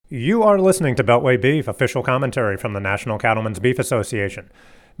You are listening to Beltway Beef, official commentary from the National Cattlemen's Beef Association.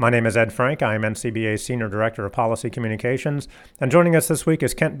 My name is Ed Frank. I am NCBA's Senior Director of Policy Communications. And joining us this week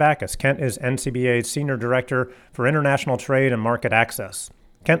is Kent Backus. Kent is NCBA's Senior Director for International Trade and Market Access.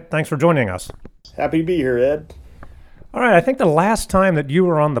 Kent, thanks for joining us. Happy to be here, Ed. All right, I think the last time that you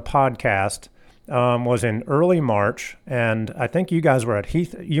were on the podcast was in early March, and I think you guys were at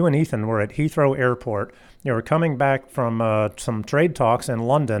you and Ethan were at Heathrow Airport. You were coming back from some trade talks in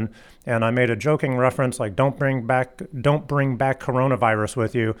London, and I made a joking reference like don't bring back coronavirus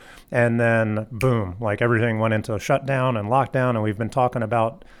with you, and then boom, like everything went into shutdown and lockdown, and we've been talking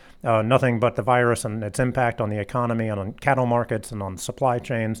about nothing but the virus and its impact on the economy and on cattle markets and on supply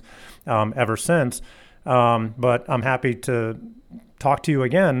chains ever since. But I'm happy to talk to you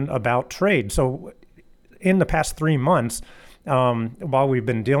again about trade. So in the past 3 months, while we've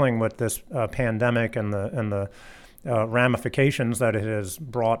been dealing with this pandemic and the ramifications that it has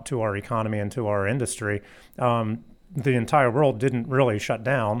brought to our economy and to our industry, the entire world didn't really shut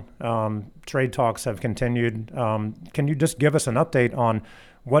down. Trade talks have continued. Can you just give us an update on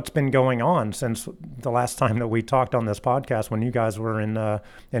what's been going on since the last time that we talked on this podcast when you guys were in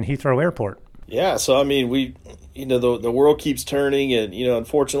Heathrow Airport? Yeah, so I mean, the world keeps turning, and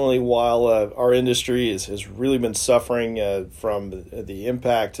unfortunately, while our industry has really been suffering from the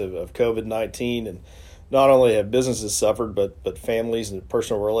impact of COVID-19, and not only have businesses suffered, but families and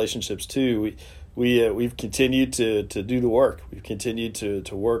personal relationships too. We've continued to do the work. We've continued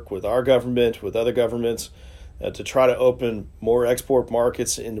to work with our government, with other governments, to try to open more export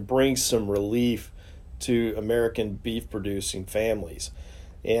markets and to bring some relief to American beef producing families.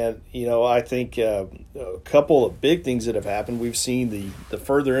 And, I think a couple of big things that have happened. We've seen the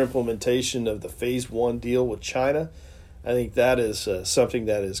further implementation of the Phase 1 deal with China. I think that is something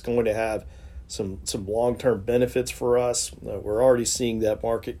that is going to have some long-term benefits for us. We're already seeing that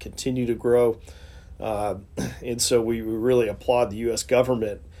market continue to grow. And so we really applaud the U.S.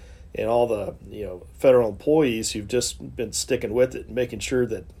 government and all the federal employees who've just been sticking with it and making sure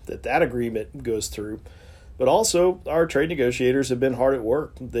that agreement goes through. But also, our trade negotiators have been hard at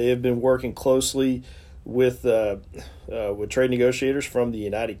work. They have been working closely with trade negotiators from the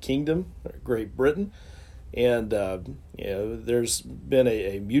United Kingdom, Great Britain, and there's been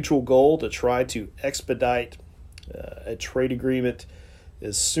a mutual goal to try to expedite a trade agreement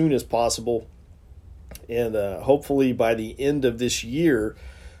as soon as possible. And hopefully, by the end of this year,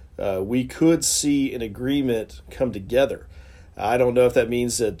 we could see an agreement come together. I don't know if that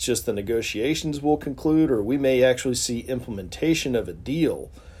means that just the negotiations will conclude, or we may actually see implementation of a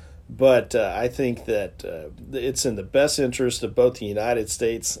deal. But I think that it's in the best interest of both the United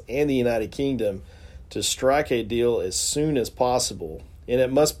States and the United Kingdom to strike a deal as soon as possible. And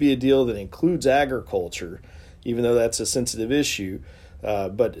it must be a deal that includes agriculture, even though that's a sensitive issue.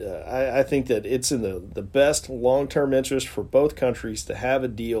 But I think that it's in the best long-term interest for both countries to have a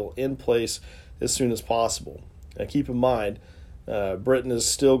deal in place as soon as possible. Now, keep in mind, Britain is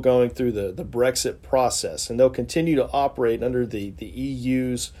still going through the Brexit process, and they'll continue to operate under the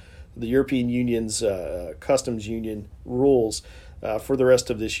EU's, the European Union's customs union rules for the rest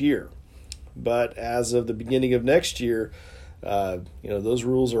of this year. But as of the beginning of next year, those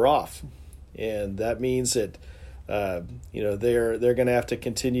rules are off, and that means that they're going to have to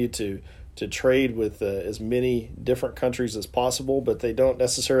continue to trade with as many different countries as possible, but they don't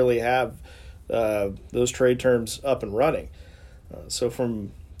necessarily have those trade terms up and running. So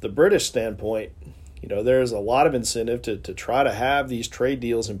from the British standpoint, there's a lot of incentive to try to have these trade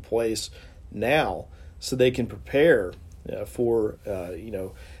deals in place now so they can prepare for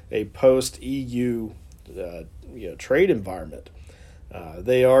a post-EU trade environment.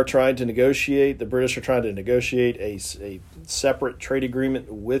 They are trying to negotiate, the British are trying to negotiate a separate trade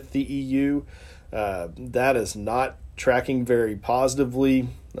agreement with the EU. That is not tracking very positively.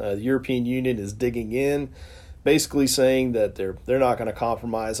 The European Union is digging in, basically saying that they're not going to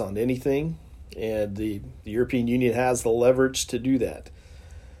compromise on anything, and the European Union has the leverage to do that.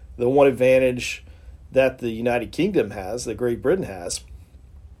 The one advantage that the United Kingdom has, that Great Britain has,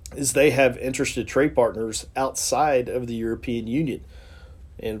 is they have interested trade partners outside of the European Union.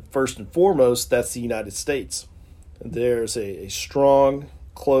 And first and foremost, that's the United States. There's a strong,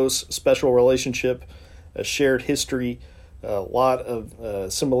 close, special relationship, a shared history, a lot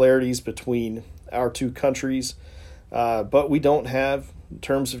of similarities between our two countries, but we don't have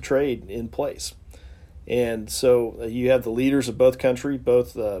terms of trade in place. And so you have the leaders of both countries,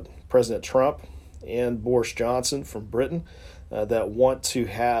 both President Trump and Boris Johnson from Britain, that want to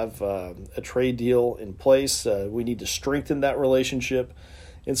have a trade deal in place. We need to strengthen that relationship.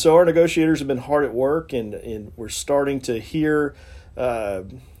 And so our negotiators have been hard at work, and we're starting to hear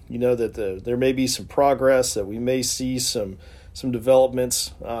that there may be some progress, that we may see some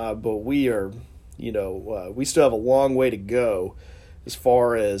developments, but we are, we still have a long way to go as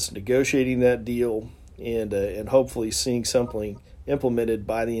far as negotiating that deal and hopefully seeing something implemented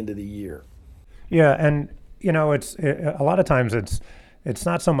by the end of the year. Yeah, and a lot of times it's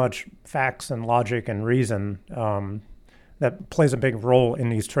not so much facts and logic and reason that plays a big role in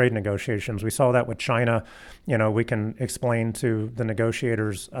these trade negotiations. We saw that with China. We can explain to the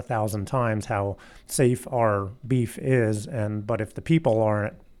negotiators 1,000 times how safe our beef is, but if the people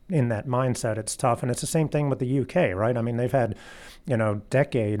aren't in that mindset, it's tough. And it's the same thing with the UK, right? I mean, they've had,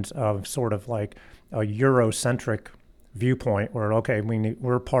 decades of sort of like a Eurocentric viewpoint where, okay,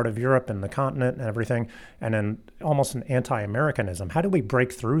 we're part of Europe and the continent and everything, and then almost an anti-Americanism. How do we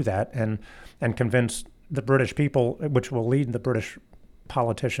break through that and convince the British people, which will lead the British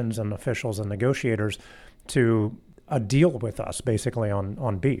politicians and officials and negotiators to a deal with us, basically,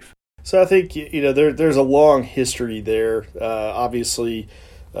 on beef? So I think, there's a long history there, obviously,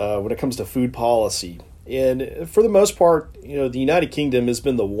 when it comes to food policy. And for the most part, the United Kingdom has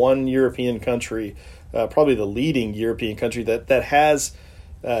been the one European country, probably the leading European country, that has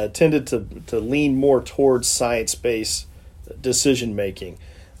tended to lean more towards science-based decision-making.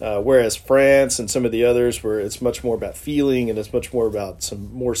 Whereas France and some of the others, where it's much more about feeling and it's much more about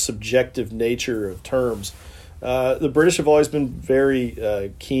some more subjective nature of terms. The British have always been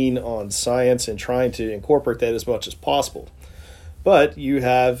very keen on science and trying to incorporate that as much as possible. But you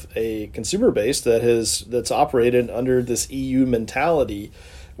have a consumer base that's operated under this EU mentality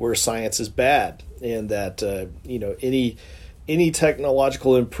where science is bad and that any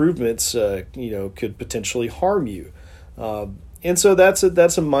technological improvements could potentially harm you. And so that's a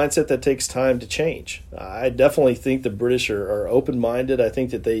mindset that takes time to change. I definitely think the British are open-minded. I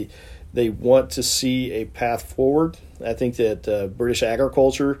think that they want to see a path forward. I think that British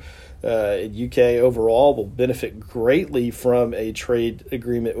agriculture in UK overall will benefit greatly from a trade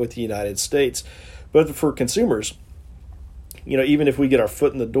agreement with the United States. But for consumers, even if we get our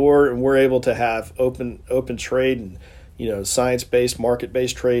foot in the door and we're able to have open trade and science-based,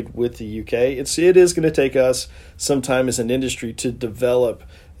 market-based trade with the UK, it is going to take us some time as an industry to develop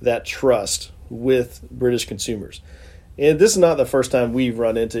that trust with British consumers. And this is not the first time we've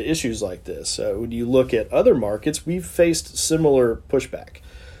run into issues like this. When you look at other markets, we've faced similar pushback.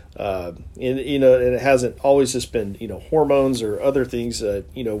 And it hasn't always just been, hormones or other things.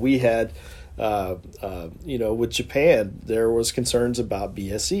 We had, with Japan, there was concerns about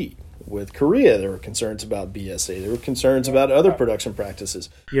BSE. With Korea, there were concerns about BSA. There were concerns about other production practices.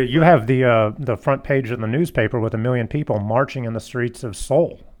 Yeah, you have the front page of the newspaper with 1 million people marching in the streets of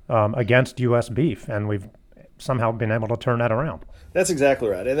Seoul against U.S. beef, and we've somehow been able to turn that around. That's exactly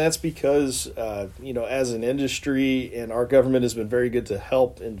right, and that's because as an industry, and our government has been very good to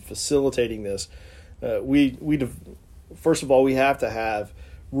help in facilitating this. First of all, we have to have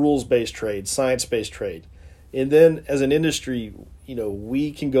rules-based trade, science-based trade. And then as an industry,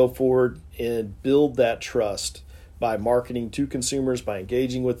 we can go forward and build that trust by marketing to consumers, by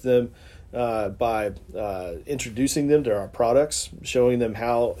engaging with them, by introducing them to our products, showing them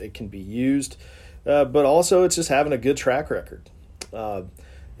how it can be used. But also it's just having a good track record.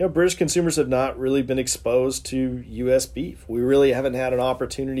 British consumers have not really been exposed to U.S. beef. We really haven't had an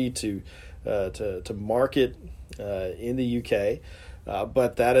opportunity to market in the UK.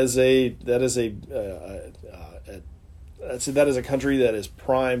 But that is a country that is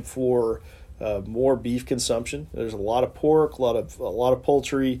primed for more beef consumption. There's a lot of pork, a lot of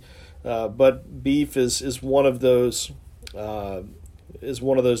poultry, but beef is one of those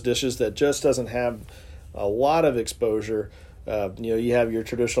dishes that just doesn't have a lot of exposure. You have your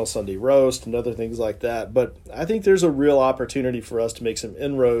traditional Sunday roast and other things like that. But I think there's a real opportunity for us to make some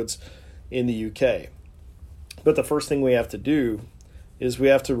inroads in the UK. But the first thing we have to do is we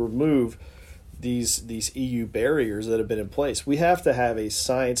have to remove these EU barriers that have been in place. We have to have a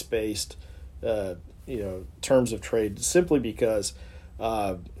science-based, terms of trade, simply because,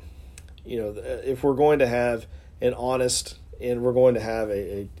 if we're going to have an honest and we're going to have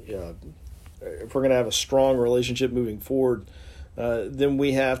if we're going to have a strong relationship moving forward, then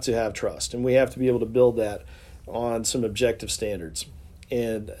we have to have trust, and we have to be able to build that on some objective standards.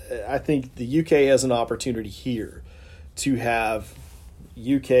 And I think the UK has an opportunity here to have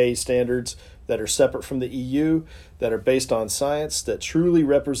UK standards that are separate from the EU, that are based on science, that truly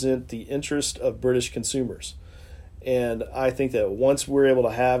represent the interest of British consumers. And I think that once we're able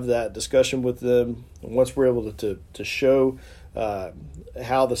to have that discussion with them, and once we're able to show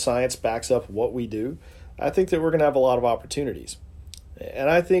how the science backs up what we do, I think that we're going to have a lot of opportunities. And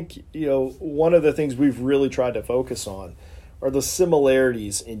I think, one of the things we've really tried to focus on are the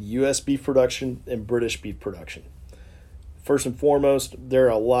similarities in U.S. beef production and British beef production. First and foremost, there are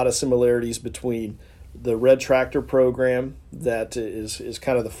a lot of similarities between the Red Tractor program that is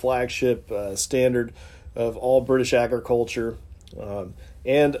kind of the flagship standard of all British agriculture,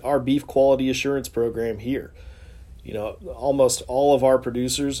 and our beef quality assurance program here. Almost all of our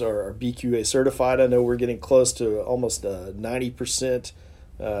producers are BQA certified. I know we're getting close to almost 90%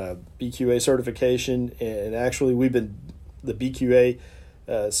 BQA certification, and actually the BQA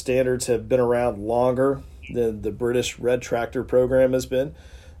standards have been around longer than the British Red Tractor program has been.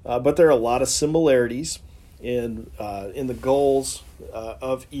 But there are a lot of similarities in the goals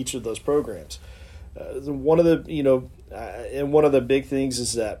of each of those programs. One of the big things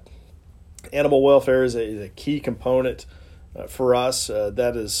is that animal welfare is a key component for us.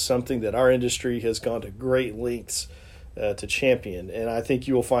 That is something that our industry has gone to great lengths to champion, and I think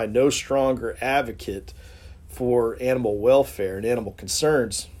you will find no stronger advocate for animal welfare and animal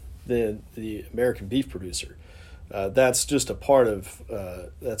concerns than the American beef producer. That's just a part of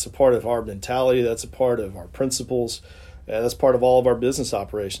our mentality. That's a part of our principles. That's part of all of our business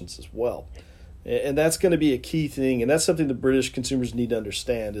operations as well. And that's going to be a key thing, and that's something the British consumers need to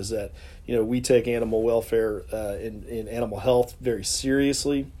understand, is that we take animal welfare and animal health very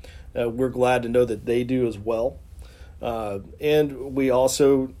seriously. We're glad to know that they do as well. And we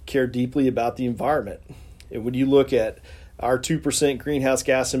also care deeply about the environment. And when you look at our 2% greenhouse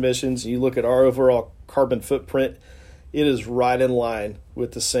gas emissions, and you look at our overall carbon footprint, it is right in line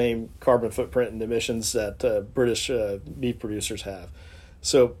with the same carbon footprint and emissions that British beef producers have.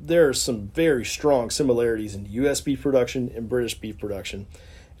 So there are some very strong similarities in U.S. beef production and British beef production,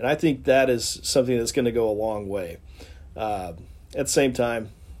 and I think that is something that's going to go a long way. At the same time,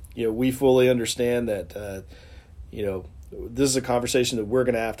 we fully understand that this is a conversation that we're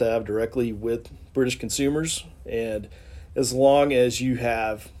going to have directly with British consumers, and as long as you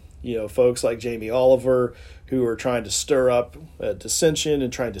have folks like Jamie Oliver who are trying to stir up dissension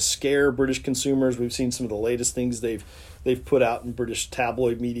and trying to scare British consumers. We've seen some of the latest things they've put out in British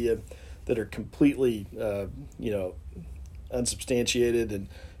tabloid media that are completely unsubstantiated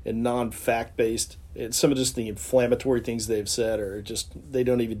and non-fact based. And some of just the inflammatory things they've said are just, they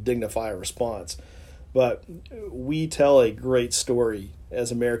don't even dignify a response. But we tell a great story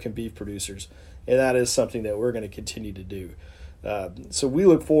as American beef producers, and that is something that we're going to continue to do. So we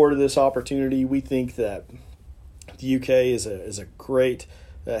look forward to this opportunity. We think that the UK is a great,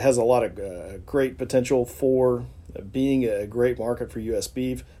 has a lot of great potential for being a great market for U.S.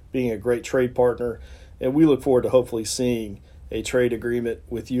 beef, being a great trade partner, and we look forward to hopefully seeing a trade agreement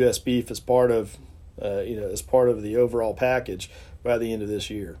with U.S. beef as part of the overall package by the end of this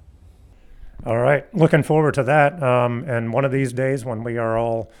year. All right, looking forward to that. And one of these days when we are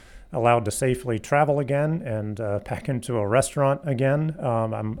all allowed to safely travel again and back into a restaurant again,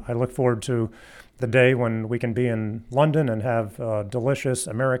 I look forward to the day when we can be in London and have delicious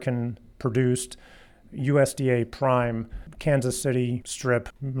American-produced USDA prime Kansas City strip,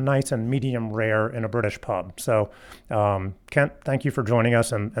 nice and medium rare in a British pub. So, Kent, thank you for joining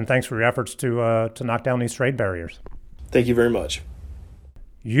us, and thanks for your efforts to knock down these trade barriers. Thank you very much.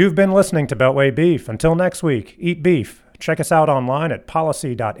 You've been listening to Beltway Beef. Until next week, eat beef. Check us out online at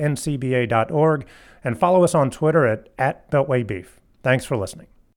policy.ncba.org and follow us on Twitter at Beltway Beef. Thanks for listening.